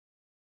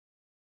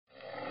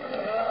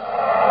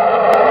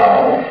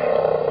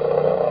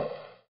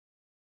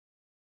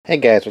Hey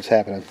guys, what's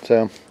happening?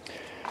 So,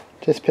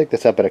 just picked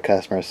this up at a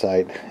customer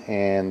site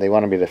and they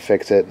wanted me to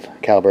fix it,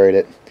 calibrate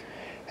it.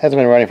 Hasn't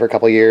been running for a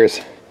couple years.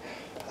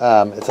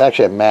 It's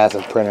actually a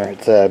massive printer.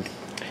 It's a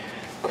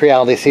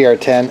Creality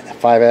CR10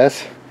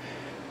 S5.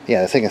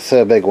 Yeah, this thing is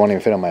so big it won't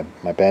even fit on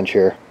my bench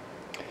here.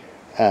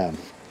 Yeah,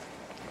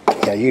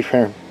 huge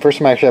printer. First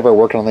time I actually ever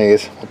worked on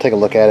these. We'll take a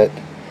look at it.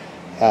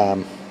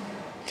 So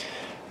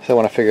I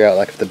want to figure out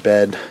like if the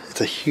bed,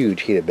 it's a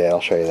huge heated bed,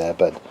 I'll show you that,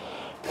 but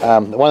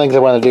one of the things I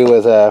want to do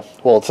is,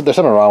 well, there's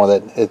something wrong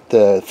with it.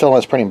 The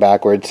filament's printing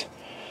backwards.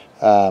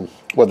 Well,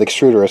 the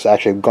extruder is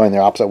actually going the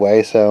opposite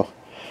way. So,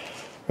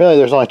 really,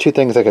 there's only two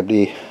things that could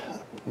be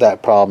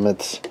that problem.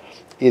 It's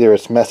either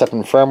it's messed up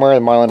in firmware, the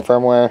Marlin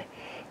firmware,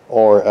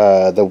 or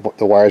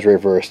the wires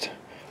reversed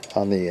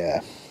on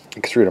the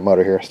extruder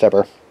motor here,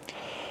 stepper.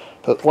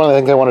 But one of the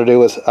things I want to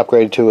do is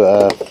upgrade to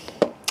a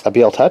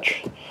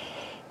BLtouch.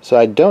 So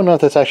I don't know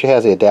if this actually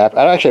has the adapter.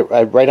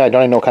 Right now I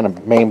don't even know what kind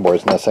of main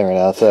board's in this thing right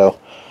now. So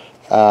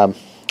I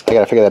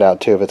gotta figure that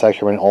out too. If it's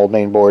actually an old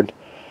main board,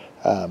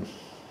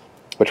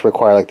 which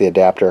require like the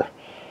adapter.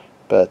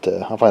 But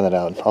I'll find that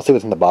out. I'll see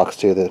what's in the box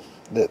too.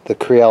 The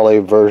Creality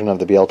version of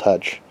the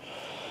BLtouch.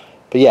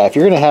 But yeah, if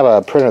you're gonna have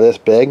a printer this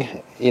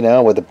big, you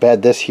know, with a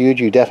bed this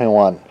huge, you definitely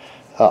want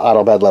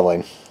auto bed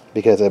leveling,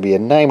 because it'd be a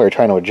nightmare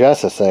trying to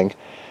adjust this thing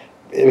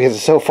because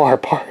it's so far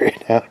apart. You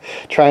know,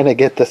 trying to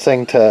get this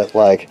thing to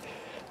like,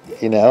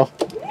 you know,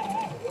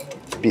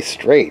 be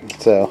straight.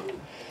 So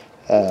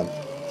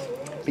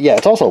yeah,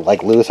 it's also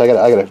like loose. I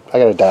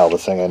gotta dial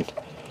this thing in.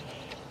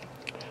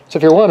 So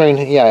if you're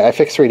wondering, yeah, I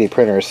fix 3D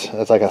printers.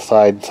 It's like a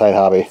side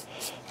hobby.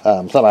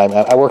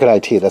 I work in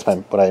IT. That's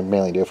what I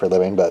mainly do for a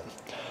living. But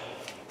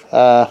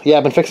yeah,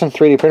 I've been fixing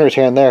 3D printers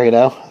here and there, you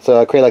know.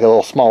 So I create like a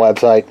little small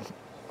website.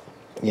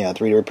 Yeah,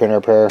 3D printer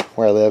repair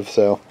where I live.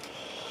 So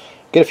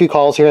get a few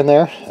calls here and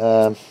there.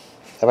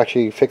 I've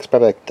actually fixed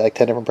probably like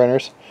 10 different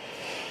printers.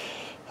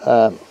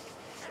 But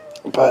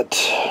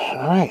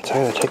alright, so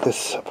I gotta take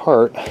this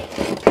apart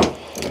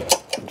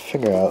and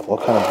figure out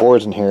what kind of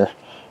board's in here.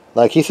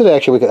 Like he said,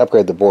 actually we could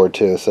upgrade the board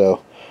too.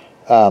 So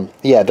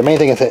yeah, the main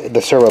thing is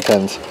the servo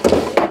pins.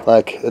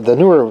 Like the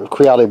newer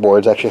Creality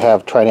boards actually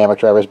have trinamic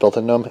drivers built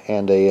into them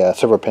and a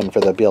servo pin for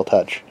the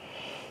BLtouch.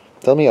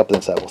 So let me open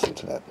this up, we'll see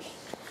what's in it.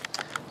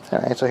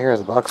 Alright, so here's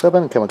the box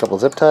open, come with a couple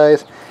zip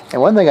ties.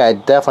 And one thing I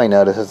definitely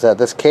noticed is that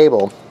this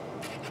cable,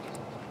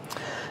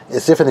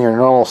 it's different than your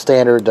normal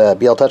standard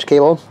BLtouch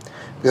cable.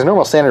 Because a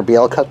normal standard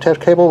BLtouch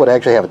cable would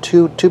actually have a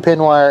two pin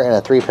wire and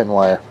a 3-pin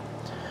wire.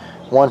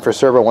 One for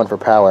servo, one for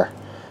power.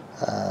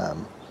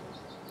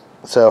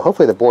 So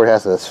hopefully the board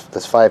has this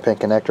 5-pin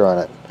connector on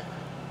it.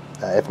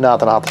 If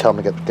not, then I'll have to tell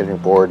them to get a new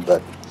board.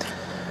 But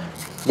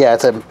yeah,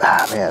 it's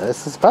man,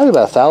 this is probably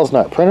about a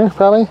 $1,000 printer,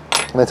 probably.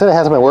 And they said it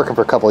hasn't been working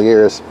for a couple of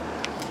years.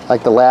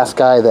 Like the last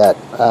guy that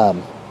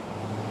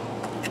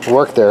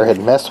worked there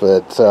had messed with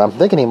it, so I'm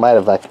thinking he might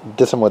have like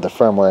did some with the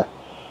firmware.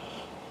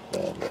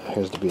 And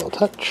here's the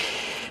BLtouch.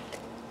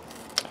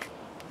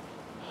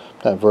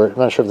 I'm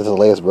not sure if this is the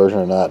latest version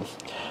or not.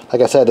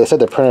 Like I said, they said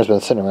the printer's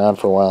been sitting around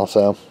for a while,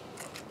 so.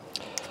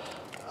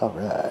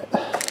 Alright.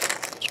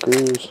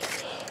 Screws.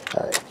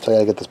 Alright, so I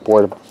gotta get this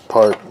board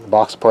apart,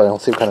 box apart, and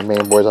let's see what kind of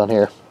main board's on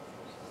here.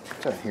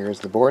 So here's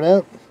the board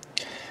out.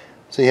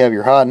 So you have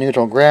your hot,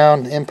 neutral,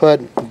 ground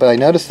input, but I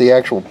noticed the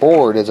actual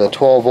board is a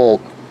 12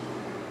 volt.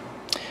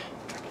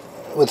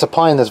 What's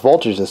applying this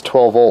voltage is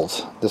 12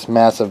 volts, this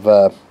massive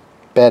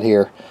bed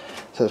here.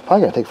 So it's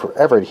probably going to take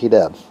forever to heat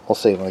up. We'll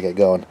see when we get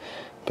going.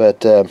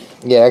 But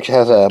yeah, it actually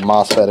has a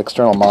MOSFET,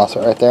 external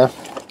MOSFET right there.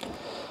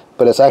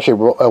 But it's actually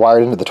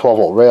wired into the 12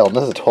 volt rail, and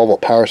this is a 12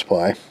 volt power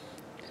supply.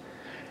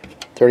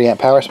 30 amp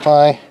power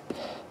supply.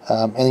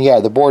 And yeah,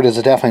 the board is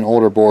definitely an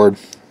older board.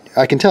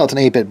 I can tell it's an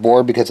 8-bit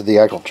board because of the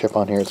actual chip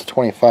on here. It's a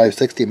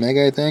 2560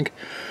 mega, I think.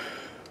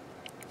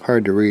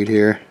 Hard to read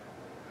here.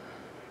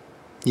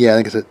 Yeah, I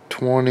think it's a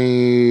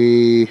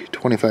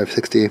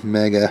 2560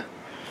 mega.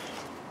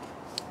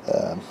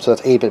 So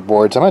that's 8-bit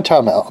board. So I'm going to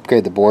tell them to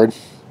upgrade the board.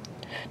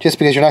 Just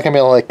because you're not going to be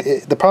able to, like,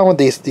 the problem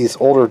with these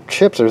older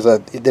chips is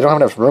that they don't have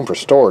enough room for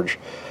storage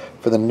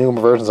for the new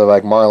versions of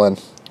like Marlin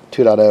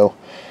 2.0.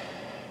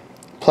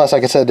 Plus,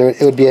 like I said,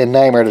 it would be a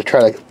nightmare to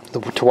try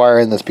to wire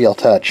in this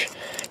BLtouch.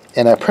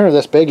 And a printer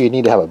this big, you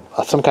need to have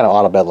some kind of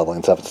auto bed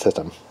leveling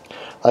system.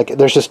 Like,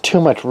 there's just too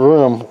much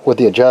room with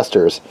the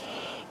adjusters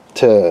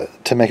to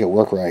make it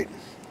work right.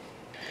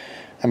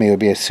 I mean, it would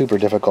be super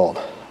difficult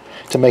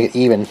to make it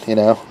even, you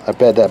know, a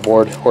bed that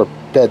board or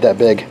bed that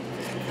big.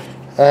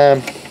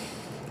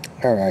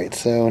 Alright,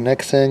 so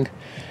next thing,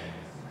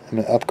 I'm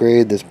going to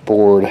upgrade this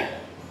board. So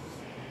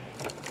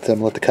I'm going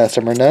to let the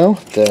customer know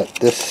that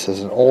this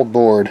is an old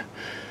board.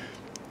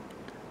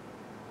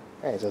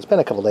 Alright, so it's been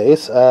a couple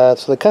days. So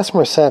the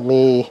customer sent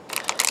me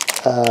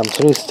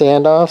some new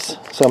standoffs.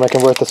 So I'm going to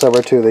convert this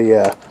over to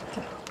the,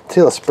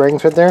 see the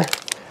springs right there?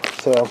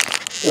 So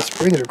the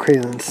springs are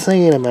creating an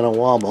insane amount of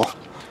wobble.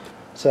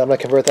 So I'm going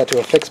to convert that to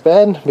a fixed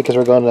bed because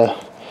we're going to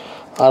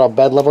auto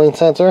bed leveling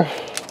sensor.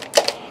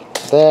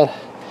 That.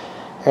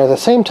 And at the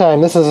same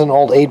time, this is an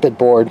old 8-bit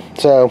board.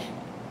 So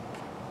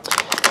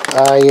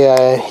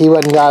he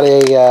went and got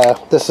a,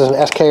 this is an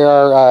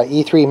SKR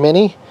E3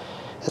 Mini.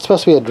 It's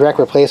supposed to be a direct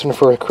replacement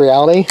for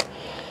Creality.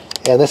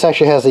 And this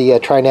actually has the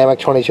Trinamic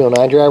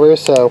 2209 drivers,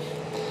 so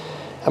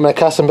I'm going to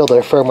custom build a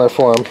firmware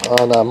for him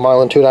on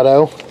Marlin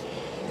 2.0.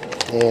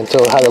 And so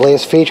it'll have the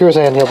latest features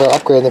and he'll be able to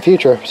upgrade in the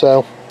future.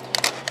 So,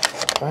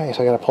 alright,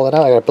 so I got to pull that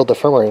out. I got to build the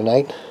firmware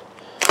tonight.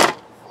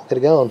 We'll get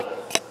it going.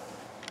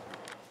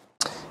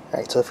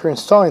 Alright, so if you're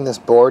installing this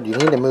board, you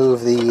need to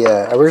move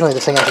the, originally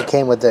this thing actually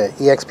came with the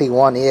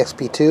EXP1,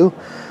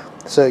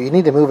 EXP2, so you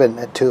need to move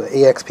it to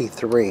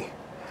EXP3.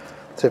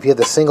 So if you have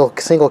the single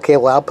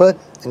cable output,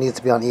 it needs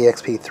to be on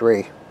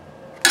EXP3.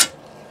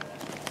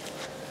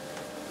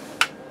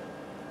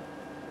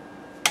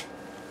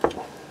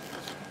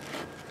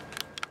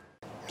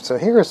 So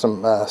here are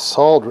some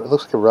solid, it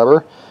looks like a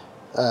rubber,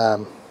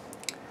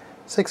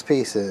 6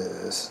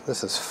 pieces.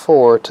 This is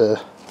 4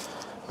 to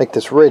make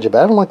this rigid,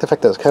 but I don't like the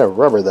fact that it's kind of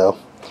rubber though.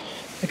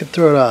 I can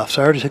throw it off,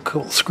 so I already took a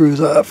couple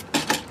screws off.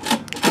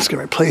 Just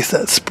gonna replace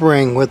that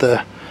spring with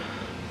a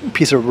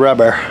piece of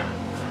rubber.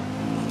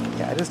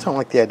 Yeah, I just don't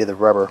like the idea of the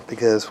rubber,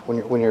 because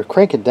when you're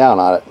cranking down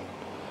on it,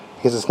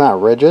 because it's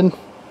not rigid,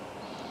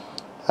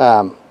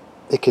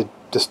 it could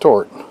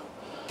distort.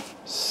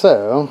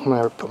 So I'm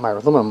gonna put my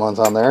aluminum ones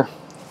on there.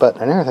 But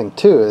another thing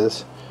too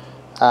is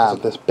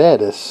this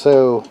bed is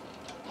so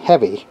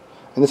heavy,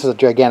 and this is a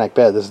gigantic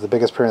bed. This is the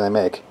biggest printer they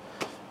make.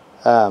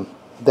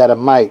 That it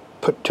might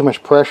put too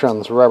much pressure on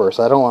this rubber,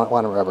 so I don't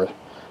want a rubber.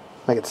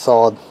 Make it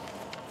solid.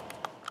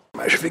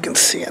 I'm not sure if you can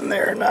see in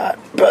there or not,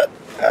 but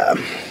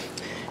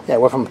yeah, it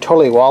went from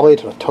totally wobbly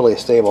to totally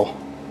stable.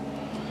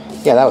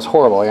 Yeah, that was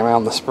horrible. I mean,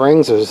 on the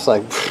springs, it was just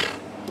like,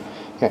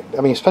 yeah,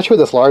 I mean, especially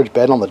with this large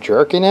bed on the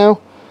jerk, you know.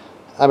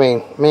 I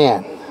mean,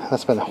 man,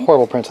 that's been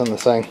horrible prints on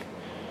this thing.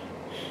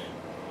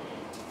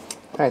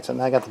 Alright, so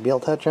now I got the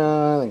BLtouch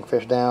on, I can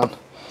fish down.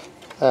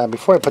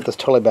 Before I put this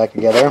totally back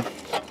together,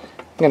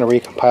 I'm going to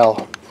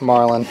recompile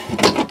Marlin.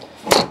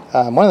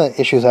 One of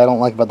the issues I don't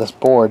like about this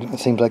board, it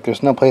seems like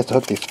there's no place to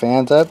hook these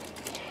fans up.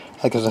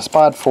 Like there's a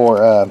spot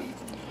for,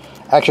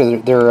 actually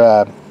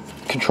they're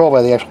controlled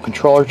by the actual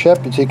controller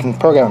chip, so you can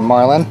program in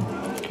Marlin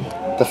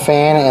the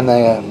fan and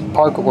the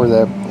part or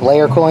the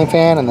layer cooling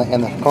fan and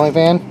the cooling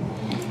fan.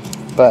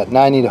 But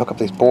now I need to hook up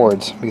these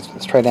boards because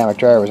these Trinamic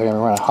drivers are going to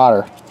be running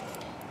hotter.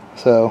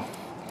 So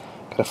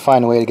gotta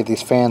find a way to get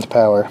these fans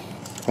power. I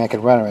mean, I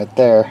could run it right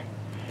there,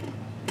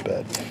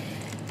 but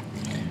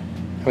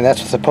I mean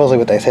that's supposedly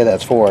what they say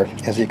that's for,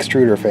 is the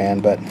extruder fan.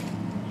 But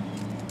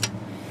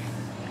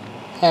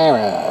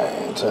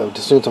alright, so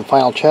just doing some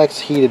final checks.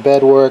 Heated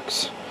bed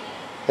works.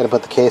 Gotta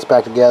put the case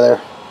back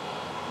together.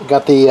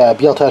 Got the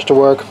BLtouch to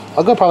work.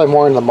 I'll go probably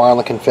more into the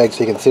Marlin config so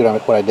you can see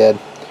what I did.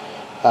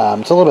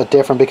 It's a little bit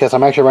different because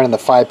I'm actually running the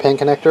 5-pin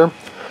connector.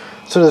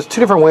 So there's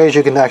 2 different ways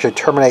you can actually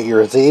terminate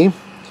your Z.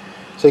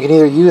 So you can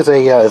either use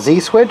a Z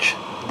switch,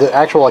 the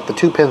actual like the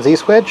 2-pin Z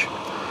switch,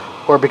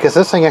 or because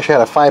this thing actually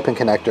had a 5-pin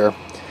connector,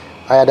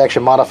 I had to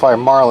actually modify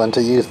Marlin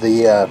to use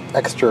the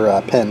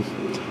extra pin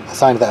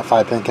assigned to that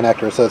 5-pin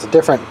connector. So it's a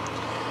different,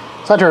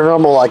 it's not your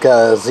normal like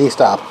a Z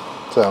stop.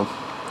 So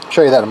I'll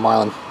show you that in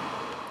Marlin.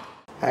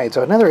 Alright,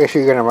 so another issue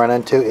you're going to run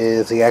into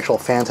is the actual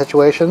fan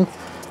situation.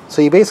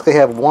 So you basically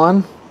have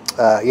one,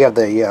 you have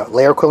the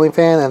layer cooling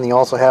fan, and you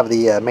also have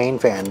the main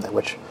fan,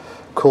 which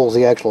cools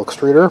the actual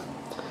extruder.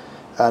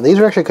 These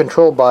are actually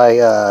controlled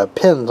by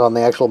pins on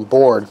the actual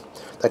board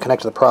that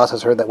connect to the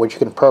processor, that which you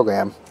can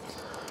program.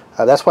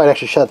 That's why it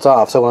actually shuts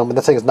off. So when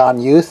this thing is not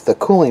in use, the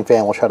cooling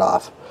fan will shut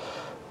off.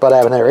 But I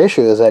have another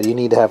issue, is that you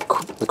need to have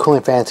the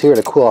cooling fans here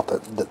to cool off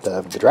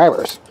the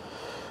drivers.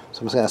 So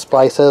I'm just going to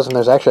splice those, and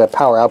there's actually a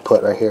power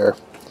output right here.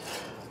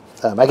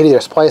 I can either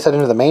splice that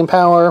into the main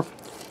power,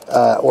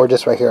 or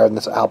just right here on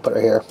this output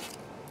right here.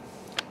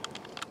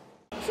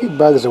 A few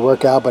bugs to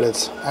work out, but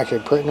it's actually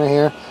printing right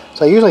here.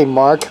 So I usually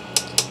mark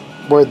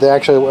where the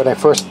actually, when I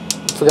first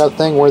forgot the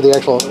thing, where the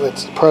actual,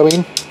 it's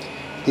probing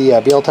the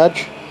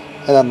BLtouch,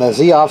 and on the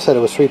Z offset it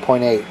was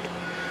 3.8.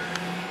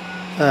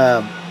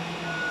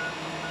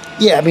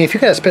 Yeah, I mean, if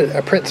you're going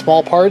to print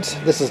small parts,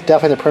 this is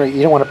definitely the printer.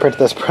 You don't want to print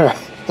this printer.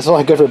 This is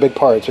only good for big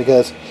parts,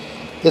 because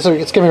it's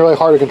going to be really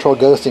hard to control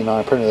ghosting on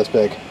a printer this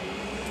big.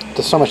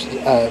 There's so much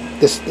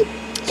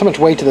so much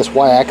weight to this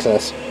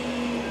y-axis.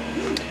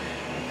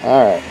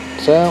 Alright,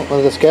 so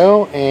let this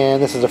go,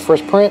 and this is the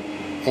first print,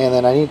 and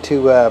then I need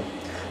to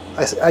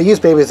I use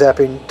baby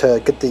zapping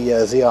to get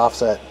the Z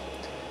offset.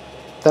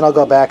 Then I'll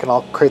go back and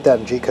I'll create that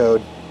in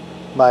G-code,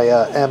 my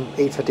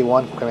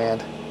M851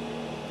 command.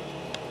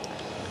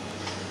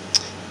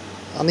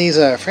 On these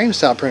frame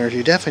style printers,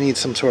 you definitely need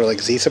some sort of like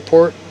Z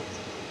support.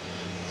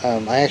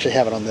 I actually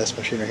have it on this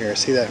machine right here.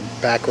 See that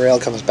back rail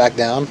comes back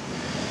down?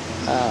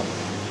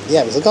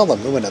 Yeah, but look at all the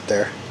movement up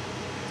there.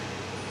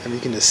 I mean,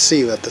 you can just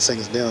see what this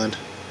thing's doing.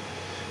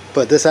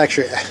 But this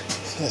actually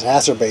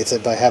exacerbates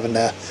it by having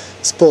to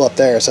spool up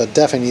there, so it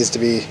definitely needs to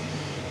be,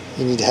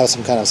 you need to have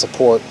some kind of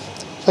support.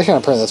 Especially on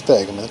a printer that's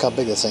big. I mean, look how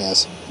big this thing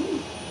is.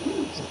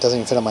 It doesn't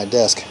even fit on my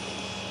disc.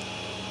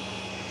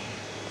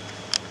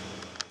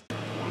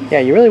 Yeah,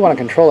 you really want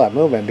to control that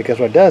movement, because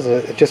what it does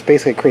is it just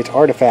basically creates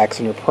artifacts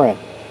in your print.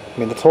 I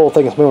mean, this whole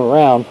thing is moving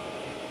around,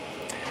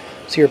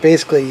 so you're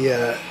basically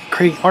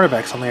creating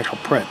artifacts on the actual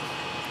print.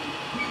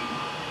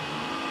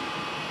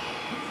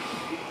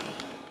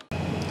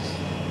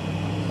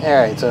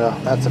 Alright, so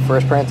that's the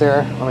first print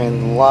there. I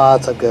mean,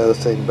 lots of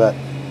ghosting, but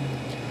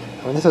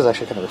I mean, this is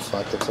actually kind of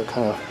reflective, so it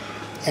kind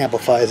of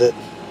amplifies it.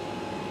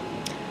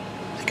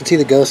 You can see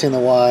the ghosting in the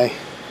Y.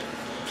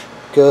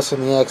 Ghosting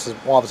in the X is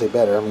obviously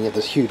better. I mean, you have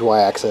this huge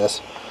Y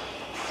axis.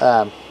 So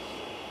I'm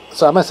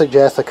going to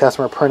suggest the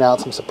customer print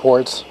out some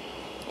supports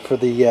for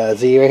the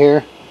Z right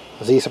here,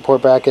 Z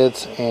support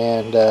brackets,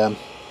 and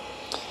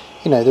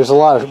you know, there's a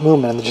lot of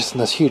movement just in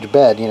this huge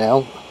bed, you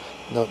know,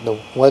 the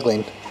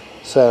wiggling.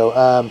 So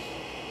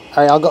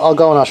alright, I'll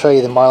go and I'll show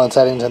you the Marlin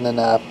settings, and then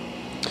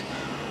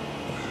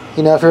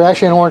you know, if you're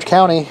actually in Orange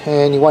County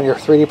and you want your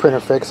 3D printer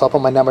fixed, I'll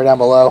put my number down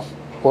below,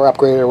 or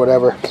upgraded or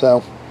whatever.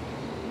 So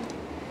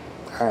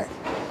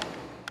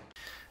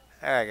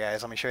alright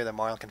guys, let me show you the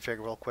Marlin config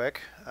real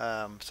quick.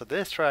 So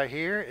this right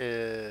here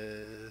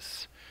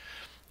is,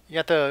 you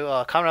have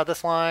to comment out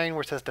this line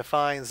where it says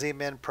define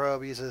Z-min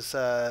probe uses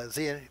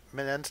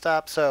Z-min end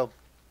stop. So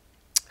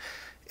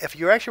if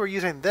you actually were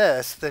using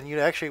this, then you'd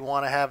actually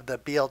want to have the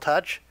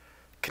BLtouch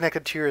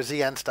connected to your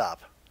Z end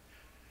stop.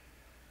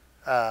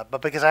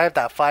 But because I have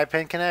that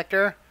 5-pin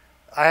connector,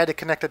 I had to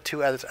connect it to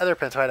this other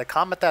pin, so I had to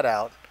comment that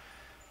out.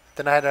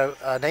 Then I had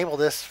to enable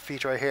this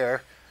feature right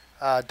here,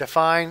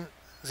 define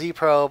Z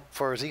probe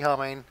for Z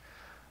homing,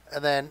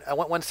 and then I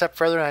went one step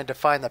further and I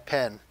defined the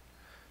pin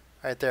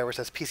right there where it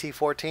says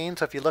PC14.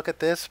 So if you look at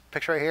this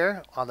picture right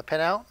here on the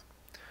pinout,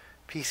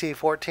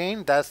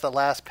 PC14, that's the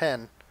last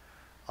pin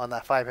on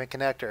that 5-pin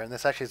connector, and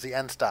this actually is the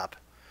end stop.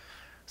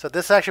 So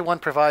this actually one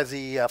provides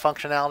the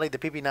functionality, the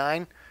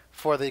PP9,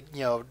 for the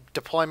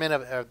deployment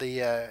of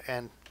the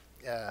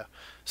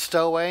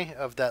stowaway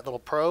of that little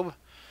probe,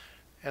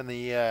 and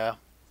the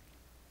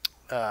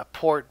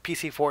port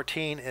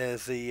PC14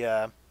 is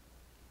the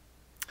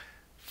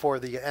for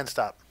the end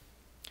stop.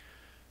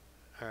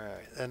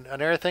 Alright, and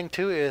another thing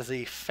too is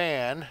the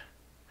fan.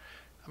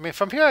 I mean,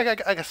 from here I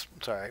guess,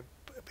 sorry,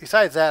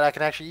 besides that, I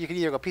can actually, you can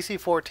either go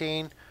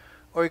PC14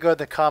 or you go to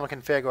the common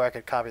config, or I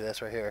could copy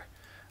this right here.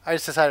 I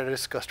just decided to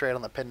just go straight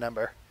on the pin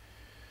number.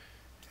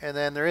 And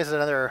then there is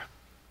another.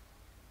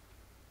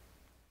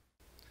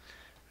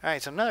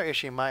 Alright, so another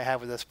issue you might have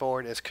with this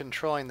board is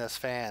controlling this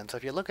fan. So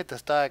if you look at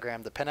this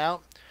diagram, the pinout,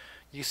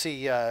 you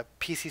see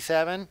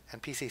PC7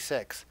 and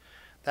PC6.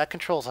 That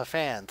controls the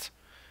fans.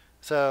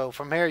 So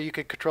from here you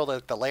could control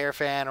the layer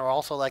fan, or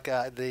also like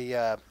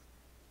the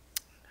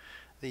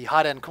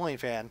hot end cooling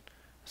fan.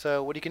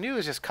 So what you can do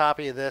is just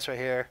copy this right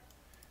here,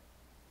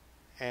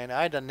 and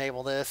I'd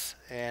enable this,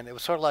 and it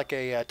was sort of like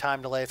a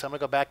time delay. So I'm going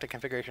to go back to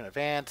configuration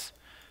advanced,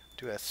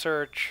 do a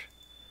search,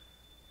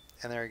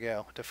 and there you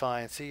go,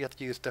 define. See, you have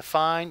to use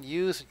define,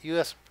 use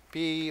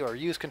USB, or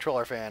use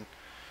controller fan.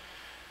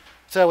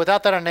 So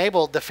without that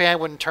enabled, the fan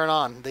wouldn't turn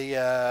on,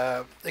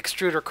 the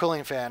extruder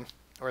cooling fan,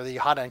 or the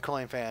hot end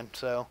cooling fan.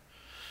 So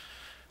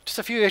just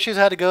a few issues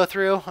I had to go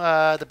through,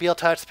 the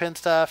BLtouch pin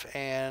stuff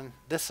and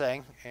this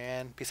thing.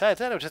 And besides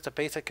that, it was just a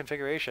basic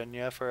configuration,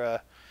 you know, for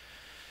a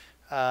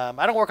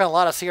I don't work on a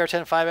lot of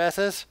CR10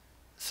 5S's,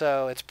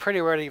 so it's pretty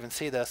rare to even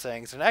see those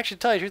things. And actually,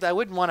 to tell you the truth, I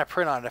wouldn't want to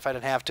print on it if I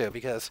didn't have to,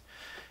 because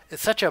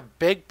it's such a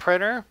big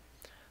printer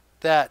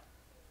that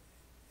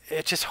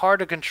it's just hard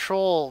to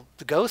control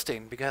the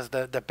ghosting, because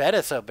the bed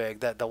is so big,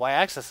 that the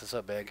y-axis is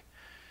so big.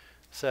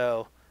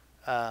 So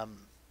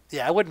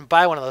yeah, I wouldn't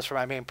buy one of those for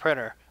my main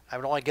printer. I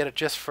would only get it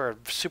just for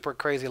super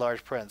crazy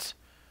large prints.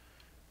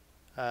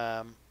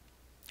 All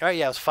right,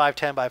 yeah, it was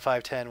 510 by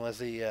 510 was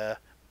the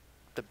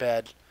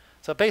bed.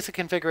 So basic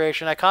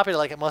configuration. I copied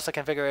like most of the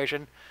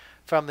configuration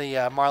from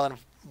the Marlin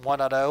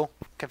 1.0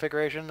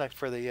 configuration, like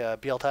for the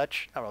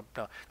BLtouch. No,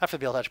 not for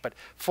the BLtouch, but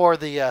for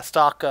the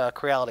stock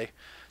Creality.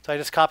 So I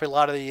just copied a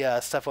lot of the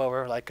stuff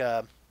over, like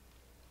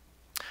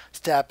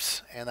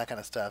steps and that kind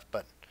of stuff.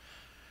 But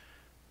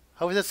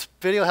hopefully this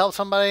video helped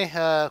somebody.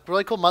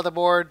 Really cool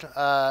motherboard.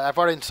 I've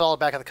already installed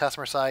it back at the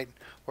customer site.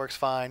 Works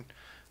fine.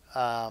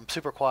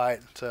 Super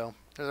quiet. So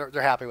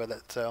they're happy with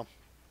it. So,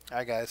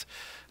 alright guys.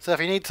 So if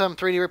you need some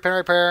 3D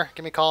repair,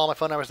 give me a call. My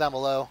phone number's down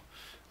below.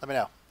 Let me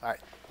know. Alright.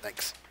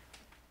 Thanks.